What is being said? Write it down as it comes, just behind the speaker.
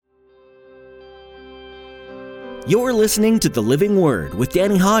You're listening to The Living Word with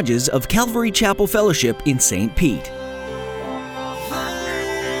Danny Hodges of Calvary Chapel Fellowship in St. Pete.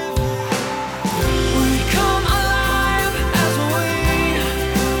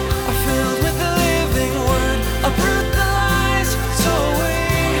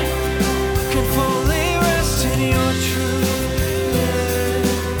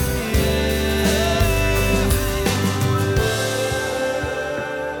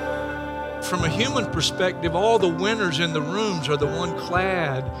 From a human perspective, all the winners in the rooms are the one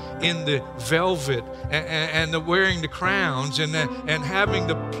clad in the velvet and the wearing the crowns and having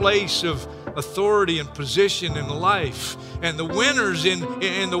the place of authority and position in life. And the winners in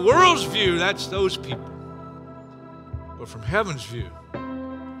the world's view, that's those people. But from heaven's view,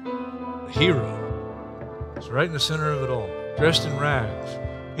 the hero is right in the center of it all, dressed in rags,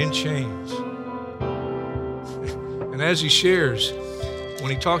 in chains. And as he shares, when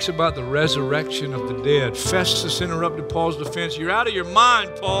he talks about the resurrection of the dead, Festus interrupted Paul's defense. You're out of your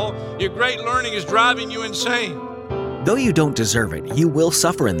mind, Paul. Your great learning is driving you insane. Though you don't deserve it, you will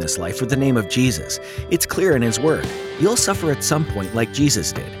suffer in this life for the name of Jesus. It's clear in his word. You'll suffer at some point like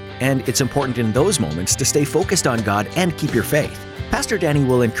Jesus did. And it's important in those moments to stay focused on God and keep your faith. Pastor Danny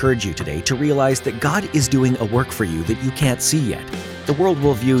will encourage you today to realize that God is doing a work for you that you can't see yet. The world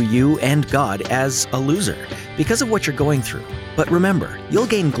will view you and God as a loser because of what you're going through. But remember, you'll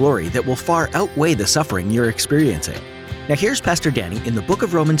gain glory that will far outweigh the suffering you're experiencing. Now here's Pastor Danny in the book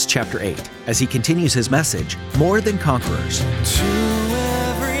of Romans chapter 8 as he continues his message, More Than Conquerors. To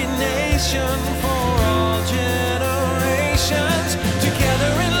every nation for all generations,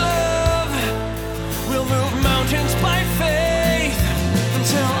 together in love, we'll move mountains by faith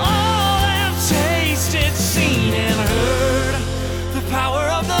until all have tasted, seen, and heard the power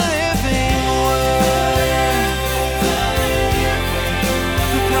of the living word.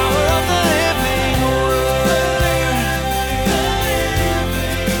 The power of the living word.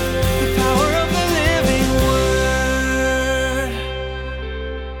 The power of the living word.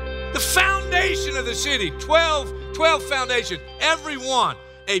 The foundation of the city, 12 foundations, every one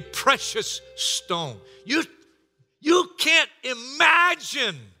a precious stone. You can't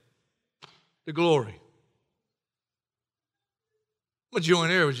imagine the glory. I'm a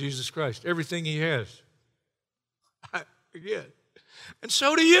joint heir with Jesus Christ. Everything he has, I get. And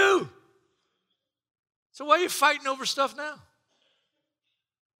so do you. So why are you fighting over stuff now?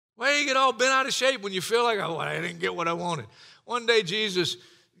 Why do you get all bent out of shape when you feel like, oh, I didn't get what I wanted? One day Jesus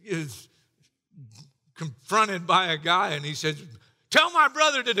is confronted by a guy and he says, tell my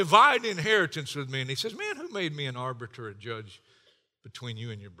brother to divide the inheritance with me. And he says, man, who made me an arbiter, a judge between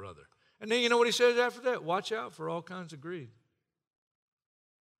you and your brother? And then you know what he says after that? Watch out for all kinds of greed.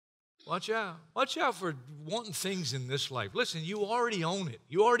 Watch out. Watch out for wanting things in this life. Listen, you already own it.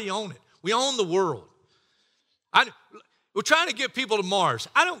 You already own it. We own the world. We're trying to get people to Mars.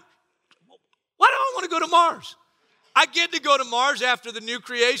 Why do I want to go to Mars? I get to go to Mars after the new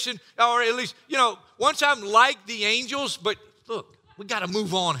creation, or at least, once I'm like the angels, but look, we got to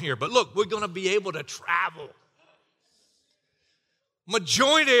move on here. But look, we're going to be able to travel. I'm a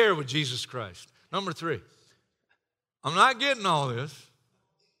joint heir with Jesus Christ. Number 3, I'm not getting all this.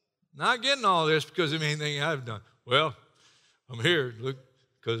 Not getting all this because of anything I've done. Well, I'm here, look,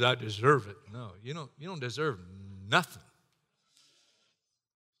 because I deserve it. No, you don't deserve nothing.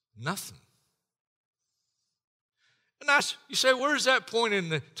 Nothing. And you say, where's that point in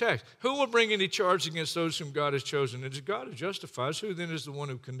the text? Who will bring any charge against those whom God has chosen? It is God who justifies. Who then is the one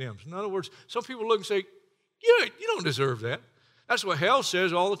who condemns? In other words, some people look and say, you don't deserve that. That's what hell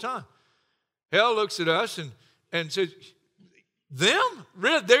says all the time. Hell looks at us and says, them?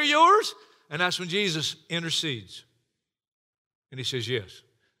 They're yours? And that's when Jesus intercedes. And he says, yes,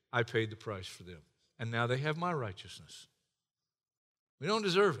 I paid the price for them. And now they have my righteousness. We don't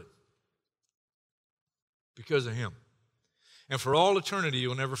deserve it because of him. And for all eternity,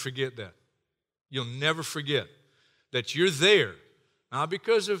 you'll never forget that. You'll never forget that you're there, not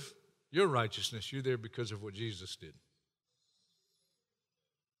because of your righteousness, you're there because of what Jesus did.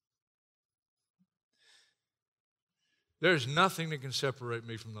 There's nothing that can separate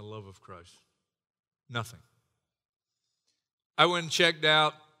me from the love of Christ. Nothing. I went and checked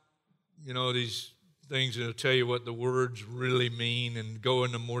out, these things that'll tell you what the words really mean and go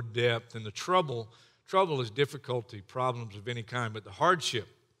into more depth. And the trouble is difficulty, problems of any kind. But the hardship,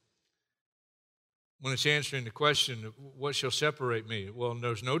 when it's answering the question, what shall separate me? Well,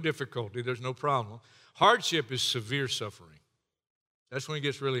 there's no difficulty, there's no problem. Hardship is severe suffering. That's when it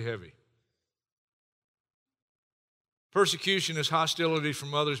gets really heavy. Persecution is hostility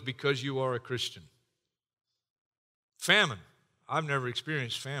from others because you are a Christian. Famine. I've never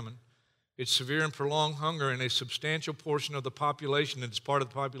experienced famine. It's severe and prolonged hunger in a substantial portion of the population, and it's part of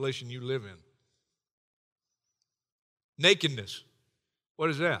the population you live in. Nakedness. What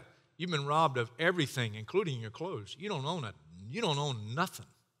is that? You've been robbed of everything, including your clothes. You don't own it. You don't own nothing.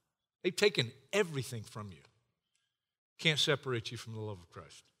 They've taken everything from you. Can't separate you from the love of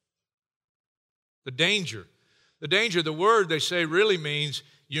Christ. The danger. The word they say really means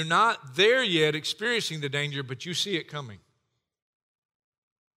you're not there yet experiencing the danger, but you see it coming.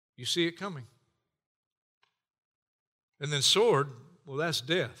 You see it coming. And then sword, well, that's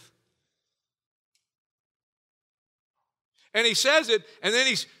death. And he says it, and then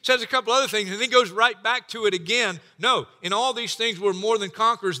he says a couple other things, and then he goes right back to it again. No, in all these things we're more than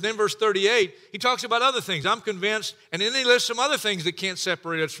conquerors. Then verse 38, he talks about other things. I'm convinced, and then he lists some other things that can't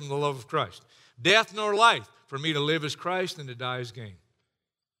separate us from the love of Christ. Death nor life. For me to live is Christ and to die is gain.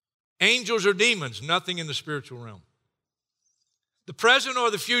 Angels or demons, nothing in the spiritual realm. The present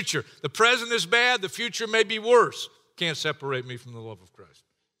or the future. The present is bad, the future may be worse. Can't separate me from the love of Christ.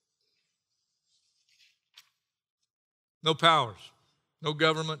 No powers, no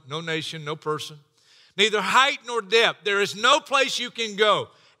government, no nation, no person. Neither height nor depth. There is no place you can go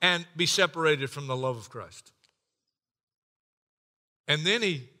and be separated from the love of Christ. And then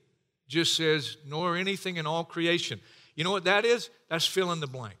he just says, nor anything in all creation. You know what that is? That's fill in the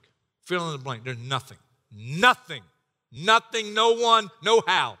blank. Fill in the blank. There's nothing. Nothing. Nothing, no one, no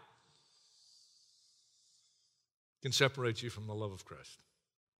how can separate you from the love of Christ.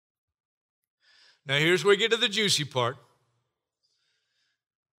 Now here's where we get to the juicy part.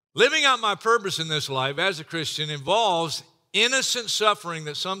 Living out my purpose in this life as a Christian involves innocent suffering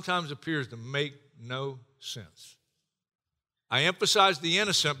that sometimes appears to make no sense. I emphasize the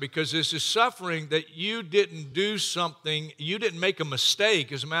innocent because this is suffering that you didn't do something, you didn't make a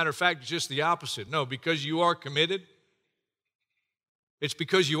mistake. As a matter of fact, it's just the opposite. No, because you are committed. It's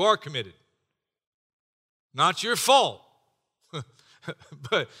because you are committed. Not your fault,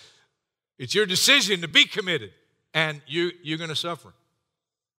 but it's your decision to be committed, and you're going to suffer.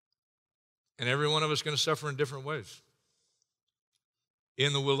 And every one of us is going to suffer in different ways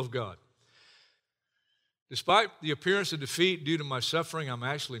in the will of God. Despite the appearance of defeat due to my suffering, I'm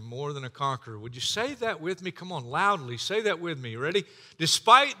actually more than a conqueror. Would you say that with me? Come on, loudly. Say that with me. You ready?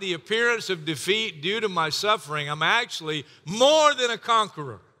 Despite the appearance of defeat due to my suffering, I'm actually more than a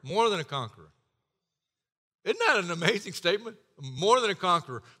conqueror. More than a conqueror. Isn't that an amazing statement? More than a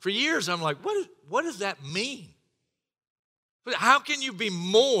conqueror. For years, I'm like, what does that mean? How can you be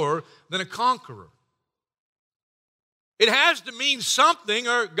more than a conqueror? It has to mean something,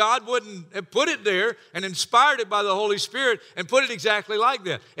 or God wouldn't have put it there and inspired it by the Holy Spirit and put it exactly like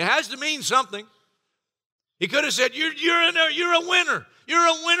that. It has to mean something. He could have said, you're a winner. You're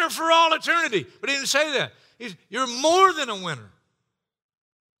a winner for all eternity. But he didn't say that. You're more than a winner.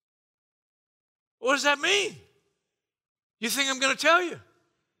 What does that mean? You think I'm going to tell you?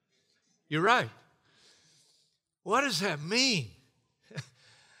 You're right. What does that mean?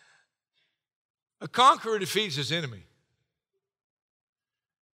 A conqueror defeats his enemy,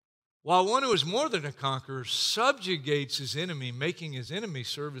 while one who is more than a conqueror subjugates his enemy, making his enemy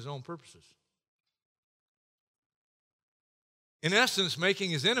serve his own purposes. In essence, making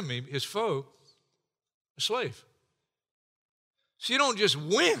his enemy, his foe, a slave. So you don't just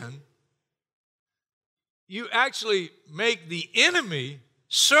win, you actually make the enemy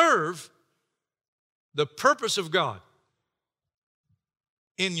serve the purpose of God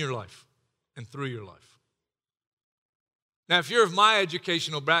in your life and through your life. Now, if you're of my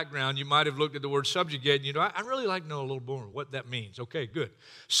educational background, you might have looked at the word subjugate, and I really like to know a little more what that means. Okay, good.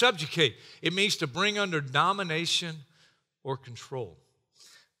 Subjugate, it means to bring under domination or control.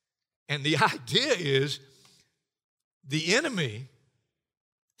 And the idea is the enemy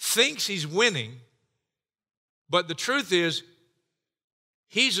thinks he's winning, but the truth is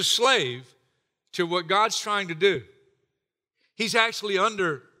he's a slave to what God's trying to do. He's actually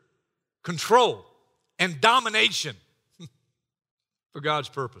under control and domination for God's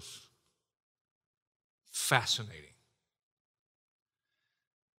purpose. Fascinating.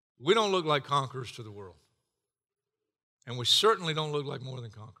 We don't look like conquerors to the world. And we certainly don't look like more than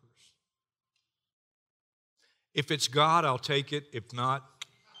conquerors. If it's God, I'll take it. If not,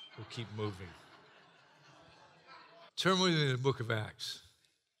 we'll keep moving. Turn with me to the book of Acts.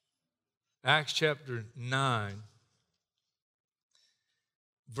 Acts chapter 9,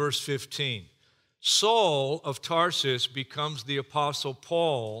 verse 15. Saul of Tarsus becomes the Apostle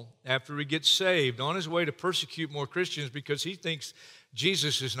Paul after he gets saved on his way to persecute more Christians because he thinks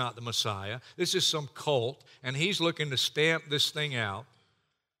Jesus is not the Messiah. This is some cult, and he's looking to stamp this thing out.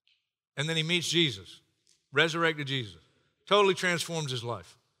 And then he meets Jesus, resurrected Jesus, totally transforms his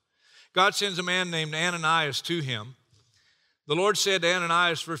life. God sends a man named Ananias to him. The Lord said to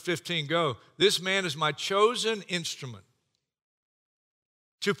Ananias, verse 15, go, this man is my chosen instrument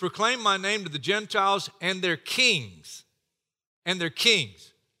to proclaim my name to the Gentiles and their kings. And their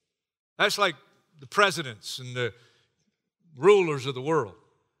kings. That's like the presidents and the rulers of the world.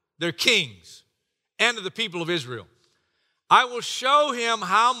 They're kings. And to the people of Israel. I will show him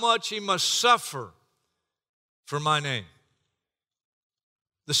how much he must suffer for my name.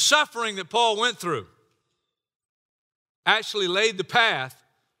 The suffering that Paul went through actually laid the path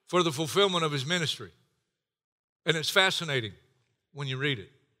for the fulfillment of his ministry. And it's fascinating when you read it.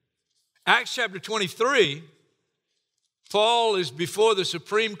 Acts chapter 23, Paul is before the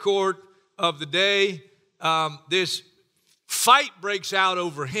Supreme Court of the day. This fight breaks out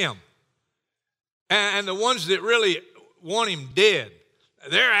over him. And the ones that really want him dead,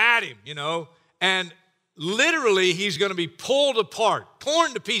 they're at him, and literally he's going to be pulled apart,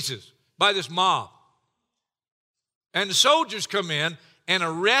 torn to pieces by this mob. And the soldiers come in and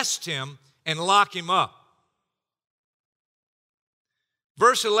arrest him and lock him up.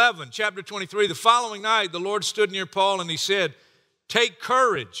 Verse 11, chapter 23, the following night the Lord stood near Paul and he said, take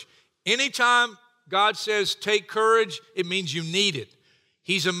courage. Anytime God says take courage, it means you need it.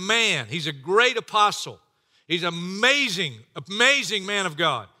 He's a man. He's a great apostle. He's an amazing, amazing man of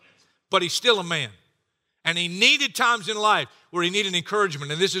God. But he's still a man. And he needed times in life where he needed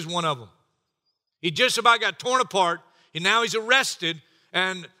encouragement, and this is one of them. He just about got torn apart, and now he's arrested,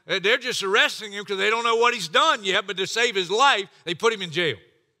 and they're just arresting him because they don't know what he's done yet, but to save his life, they put him in jail.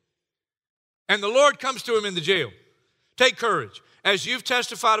 And the Lord comes to him in the jail. Take courage. As you've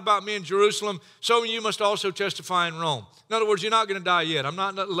testified about me in Jerusalem, so you must also testify in Rome. In other words, you're not going to die yet. I'm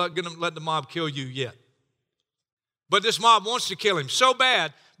not going to let the mob kill you yet. But this mob wants to kill him so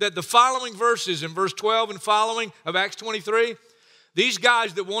bad that the following verses, in verse 12 and following of Acts 23, these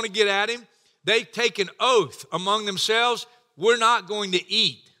guys that want to get at him, they take an oath among themselves, we're not going to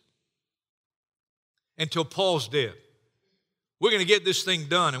eat until Paul's dead. We're going to get this thing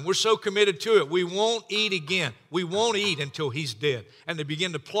done, and we're so committed to it, we won't eat again. We won't eat until he's dead. And they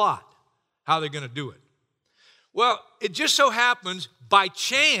begin to plot how they're going to do it. Well, it just so happens, by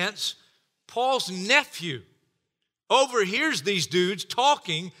chance, Paul's nephew overhears these dudes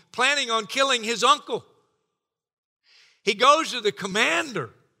talking, planning on killing his uncle. He goes to the commander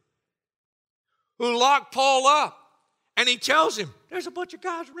who locked Paul up, and he tells him, there's a bunch of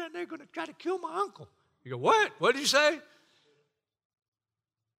guys around there going to try to kill my uncle. You go, what? What did you say?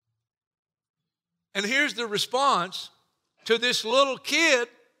 And here's the response to this little kid,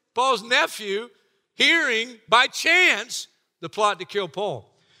 Paul's nephew, hearing by chance the plot to kill Paul.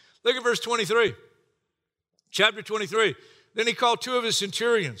 Look at verse 23. Chapter 23. Then he called two of his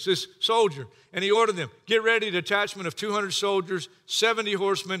centurions, this soldier, and he ordered them, get ready a detachment of 200 soldiers, 70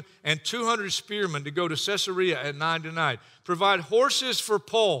 horsemen, and 200 spearmen to go to Caesarea at 9 tonight. Provide horses for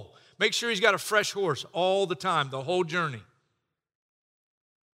Paul. Make sure he's got a fresh horse all the time, the whole journey,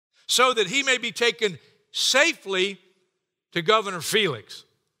 so that he may be taken safely to Governor Felix.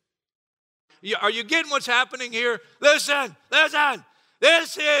 Are you getting what's happening here? Listen.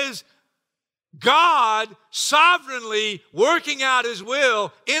 This is God sovereignly working out his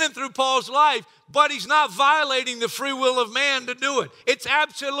will in and through Paul's life, but he's not violating the free will of man to do it. It's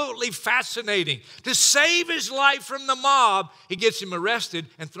absolutely fascinating. To save his life from the mob, he gets him arrested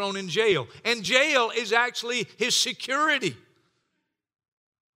and thrown in jail. And jail is actually his security.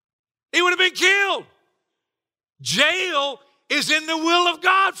 He would have been killed. Jail is in the will of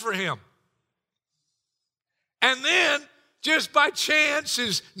God for him. And then, just by chance,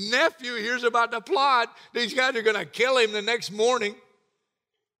 his nephew hears about the plot. These guys are going to kill him the next morning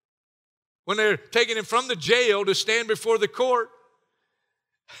when they're taking him from the jail to stand before the court.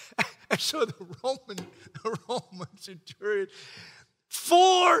 And so the Roman centurion,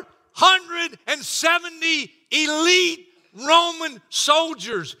 470 elite Roman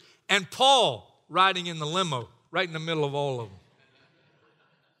soldiers, and Paul riding in the limo right in the middle of all of them.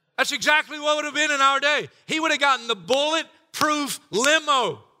 That's exactly what would have been in our day. He would have gotten the bulletproof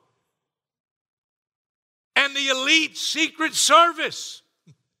limo and the elite secret service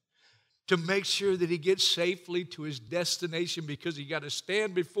to make sure that he gets safely to his destination, because he got to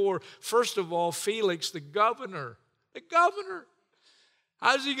stand before, first of all, Felix, the governor. The governor.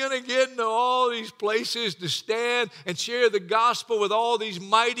 How's he going to get into all these places to stand and share the gospel with all these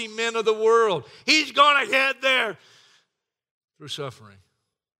mighty men of the world? He's going to get there through suffering.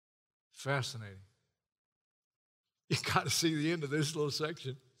 Fascinating. You got to see the end of this little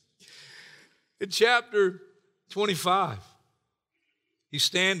section. In chapter 25, he's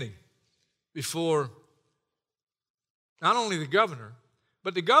standing before not only the governor,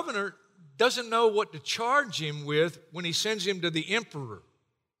 but the governor doesn't know what to charge him with when he sends him to the emperor.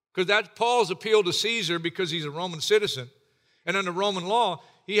 Because that's Paul's appeal to Caesar because he's a Roman citizen. And under Roman law,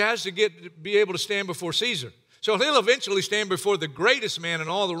 he has to be able to stand before Caesar. So he'll eventually stand before the greatest man in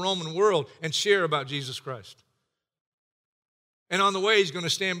all the Roman world and share about Jesus Christ. And on the way, he's going to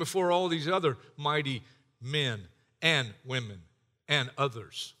stand before all these other mighty men and women and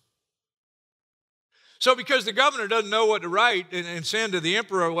others. So because the governor doesn't know what to write and send to the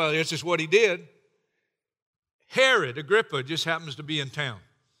emperor, well, that's just what he did. Herod Agrippa just happens to be in town.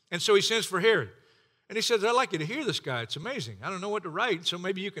 And so he sends for Herod. And he says, I'd like you to hear this guy. It's amazing. I don't know what to write, so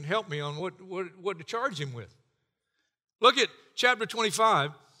maybe you can help me on what to charge him with. Look at chapter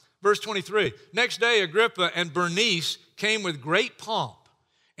 25, verse 23. Next day, Agrippa and Bernice came with great pomp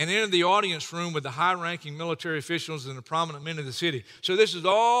and entered the audience room with the high-ranking military officials and the prominent men of the city. So this is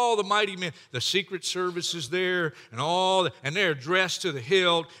all the mighty men. The Secret Service is there, and they're dressed to the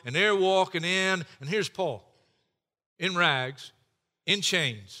hilt, and they're walking in. And here's Paul, in rags, in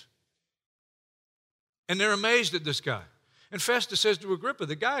chains. And they're amazed at this guy. And Festus says to Agrippa,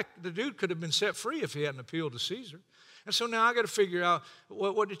 the dude could have been set free if he hadn't appealed to Caesar. And so now I got to figure out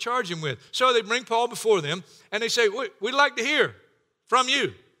what to charge him with. So they bring Paul before them, and they say, we'd like to hear from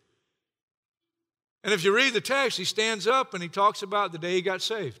you. And if you read the text, he stands up and he talks about the day he got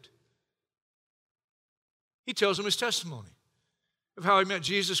saved. He tells them his testimony of how he met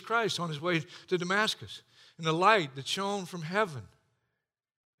Jesus Christ on his way to Damascus and the light that shone from heaven.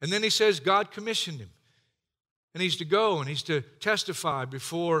 And then he says God commissioned him. And he's to go and he's to testify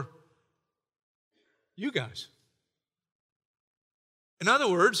before you guys. In other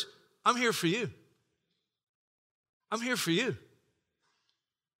words, I'm here for you. I'm here for you.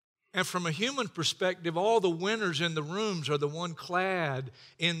 And from a human perspective, all the winners in the rooms are the one clad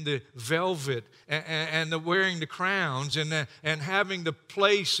in the velvet and the wearing the crowns and having the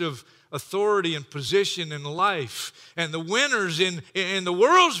place of authority and position in life. And the winners in the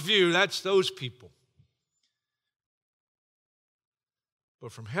world's view, that's those people.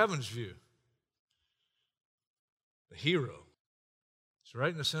 But from heaven's view, the hero is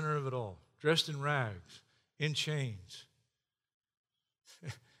right in the center of it all, dressed in rags, in chains.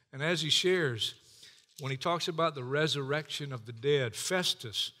 And as he shares, when he talks about the resurrection of the dead,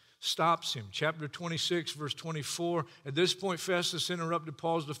 Festus stops him. Chapter 26, verse 24. At this point, Festus interrupted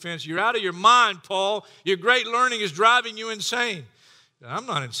Paul's defense. You're out of your mind, Paul. Your great learning is driving you insane. I'm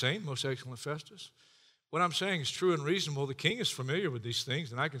not insane, most excellent Festus. What I'm saying is true and reasonable. The king is familiar with these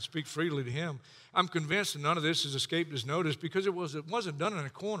things, and I can speak freely to him. I'm convinced that none of this has escaped his notice because it wasn't done in a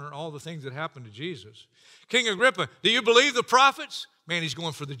corner, all the things that happened to Jesus. King Agrippa, do you believe the prophets? Man, he's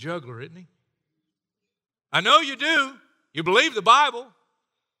going for the juggler, isn't he? I know you do. You believe the Bible.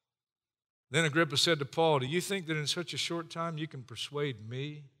 Then Agrippa said to Paul, do you think that in such a short time you can persuade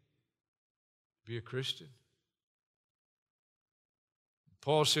me to be a Christian?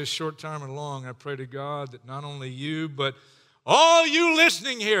 Paul says, short time or long, I pray to God that not only you, but all you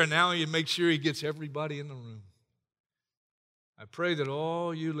listening here, and now he makes sure he gets everybody in the room. I pray that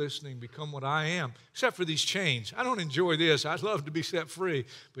all you listening become what I am, except for these chains. I don't enjoy this. I'd love to be set free,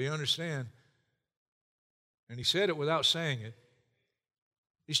 but you understand. And he said it without saying it.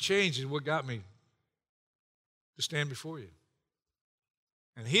 These chains is what got me to stand before you.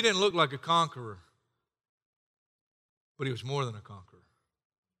 And he didn't look like a conqueror, but he was more than a conqueror.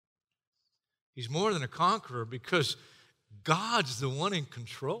 He's more than a conqueror because God's the one in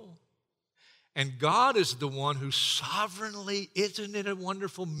control. And God is the one who sovereignly, isn't it a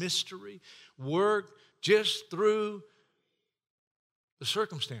wonderful mystery, worked just through the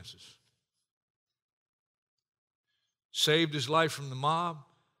circumstances. Saved his life from the mob,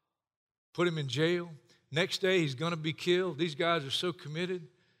 put him in jail. Next day, he's going to be killed. These guys are so committed.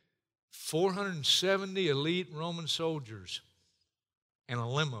 470 elite Roman soldiers and a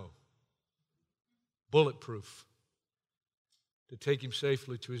limo, bulletproof, to take him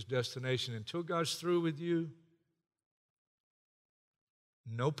safely to his destination. Until God's through with you,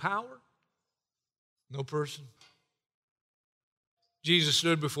 no power, no person. Jesus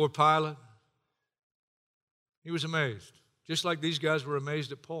stood before Pilate. He was amazed, just like these guys were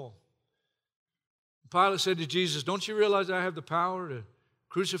amazed at Paul. Pilate said to Jesus, don't you realize I have the power to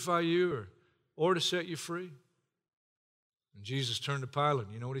crucify you or to set you free? And Jesus turned to Pilate,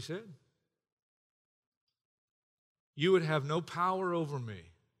 and you know what he said? You would have no power over me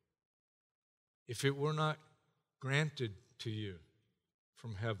if it were not granted to you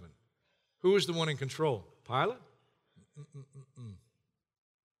from heaven. Who is the one in control? Pilate?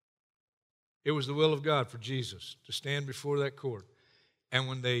 It was the will of God for Jesus to stand before that court. And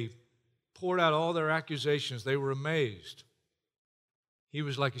when they poured out all their accusations, they were amazed. He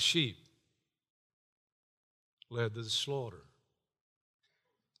was like a sheep led to the slaughter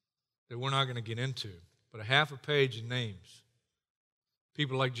that we're not going to get into, but a half a page of names.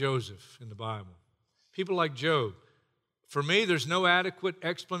 People like Joseph in the Bible. People like Job. For me, there's no adequate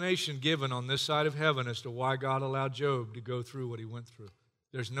explanation given on this side of heaven as to why God allowed Job to go through what he went through.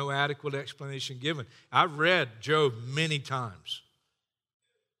 There's no adequate explanation given. I've read Job many times.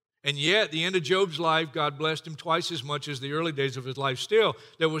 And yet, at the end of Job's life, God blessed him twice as much as the early days of his life. Still,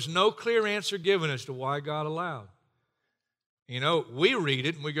 there was no clear answer given as to why God allowed. You know, we read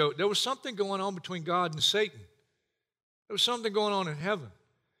it and we go, there was something going on between God and Satan. There was something going on in heaven.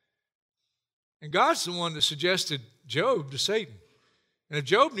 And God's the one that suggested Job to Satan. And if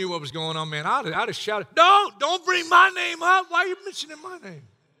Job knew what was going on, man, I'd have shouted, don't bring my name up. Why are you mentioning my name?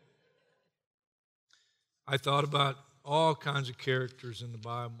 I thought about all kinds of characters in the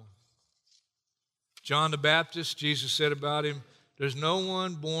Bible. John the Baptist, Jesus said about him, there's no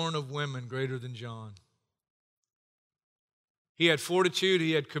one born of women greater than John. He had fortitude,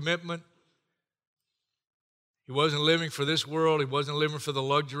 he had commitment. He wasn't living for this world, he wasn't living for the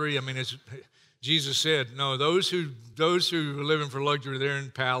luxury. I mean, Jesus said, no, those who are living for luxury, they're in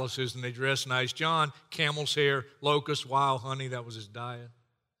palaces and they dress nice. John, camel's hair, locusts, wild honey, that was his diet.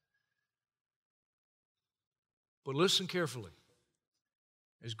 But listen carefully.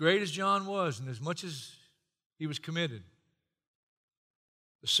 As great as John was and as much as he was committed,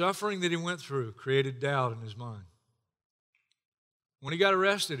 the suffering that he went through created doubt in his mind. When he got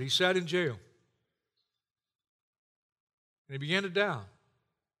arrested, he sat in jail. And he began to doubt.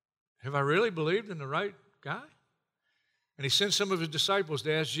 Have I really believed in the right guy? And he sent some of his disciples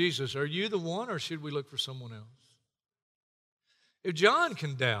to ask Jesus, are you the one or should we look for someone else? If John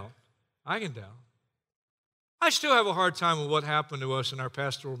can doubt, I can doubt. I still have a hard time with what happened to us in our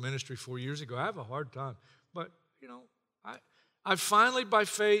pastoral ministry 4 years ago. I have a hard time. But, I finally, by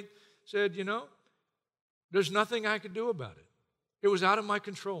faith, said, there's nothing I could do about it. It was out of my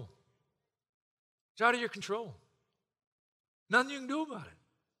control. It's out of your control. Nothing you can do about it.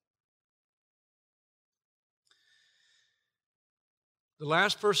 The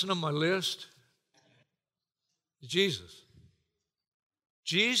last person on my list is Jesus.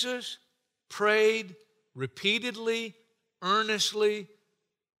 Jesus prayed repeatedly, earnestly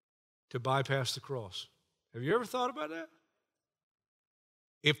to bypass the cross. Have you ever thought about that?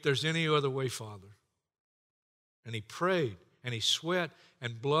 If there's any other way, Father. And he prayed, and he sweat,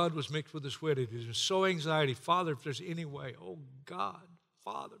 and blood was mixed with the sweat. It was so anxiety. Father, if there's any way, oh God,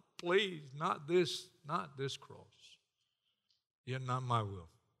 Father, please, not this cross. Yet not my will.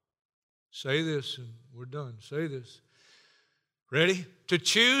 Say this, and we're done. Say this. Ready? To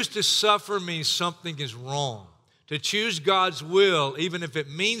choose to suffer means something is wrong. To choose God's will, even if it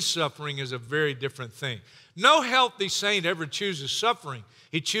means suffering, is a very different thing. No healthy saint ever chooses suffering.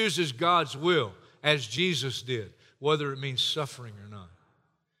 He chooses God's will, as Jesus did, whether it means suffering or not.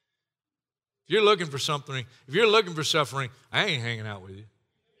 If you're looking for something, if you're looking for suffering, I ain't hanging out with you.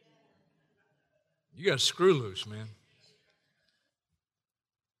 You got to screw loose, man.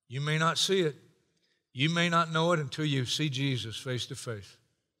 You may not see it. You may not know it until you see Jesus face to face.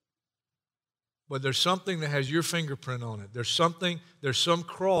 But there's something that has your fingerprint on it. There's some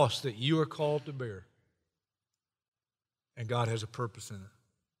cross that you are called to bear. And God has a purpose in it.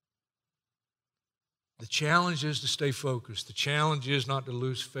 The challenge is to stay focused. The challenge is not to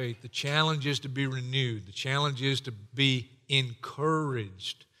lose faith. The challenge is to be renewed. The challenge is to be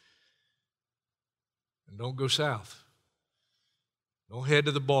encouraged. And don't go south. Don't head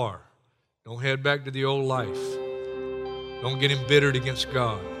to the bar. Don't head back to the old life. Don't get embittered against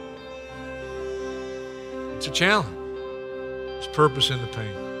God. It's a challenge. There's purpose in the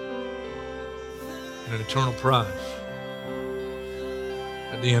pain and an eternal prize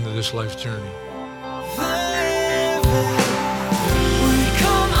at the end of this life's journey.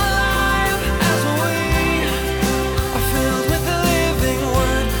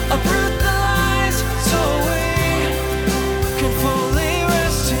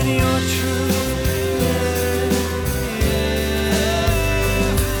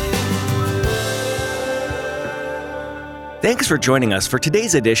 Thanks for joining us for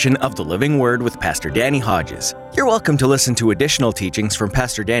today's edition of The Living Word with Pastor Danny Hodges. You're welcome to listen to additional teachings from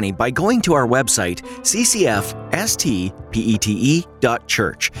Pastor Danny by going to our website,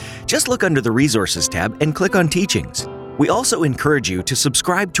 ccfstpete.church. Just look under the Resources tab and click on Teachings. We also encourage you to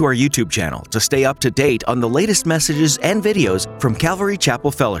subscribe to our YouTube channel to stay up to date on the latest messages and videos from Calvary Chapel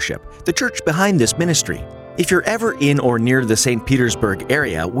Fellowship, the church behind this ministry. If you're ever in or near the St. Petersburg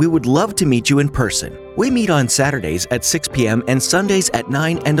area, we would love to meet you in person. We meet on Saturdays at 6 p.m. and Sundays at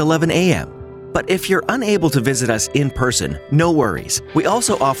 9 and 11 a.m. But if you're unable to visit us in person, no worries. We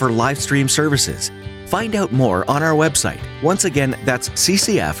also offer live stream services. Find out more on our website. Once again, that's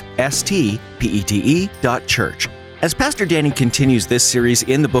ccfstpete.church. As Pastor Danny continues this series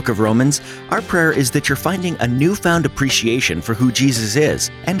in the book of Romans, our prayer is that you're finding a newfound appreciation for who Jesus is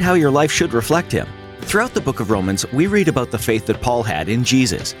and how your life should reflect him. Throughout the book of Romans, we read about the faith that Paul had in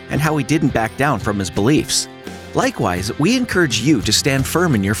Jesus and how he didn't back down from his beliefs. Likewise, we encourage you to stand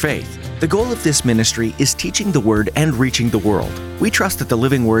firm in your faith. The goal of this ministry is teaching the Word and reaching the world. We trust that the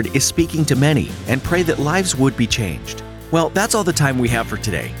living Word is speaking to many and pray that lives would be changed. Well, that's all the time we have for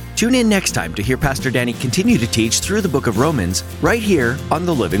today. Tune in next time to hear Pastor Danny continue to teach through the book of Romans right here on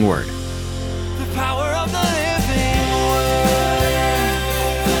The Living Word.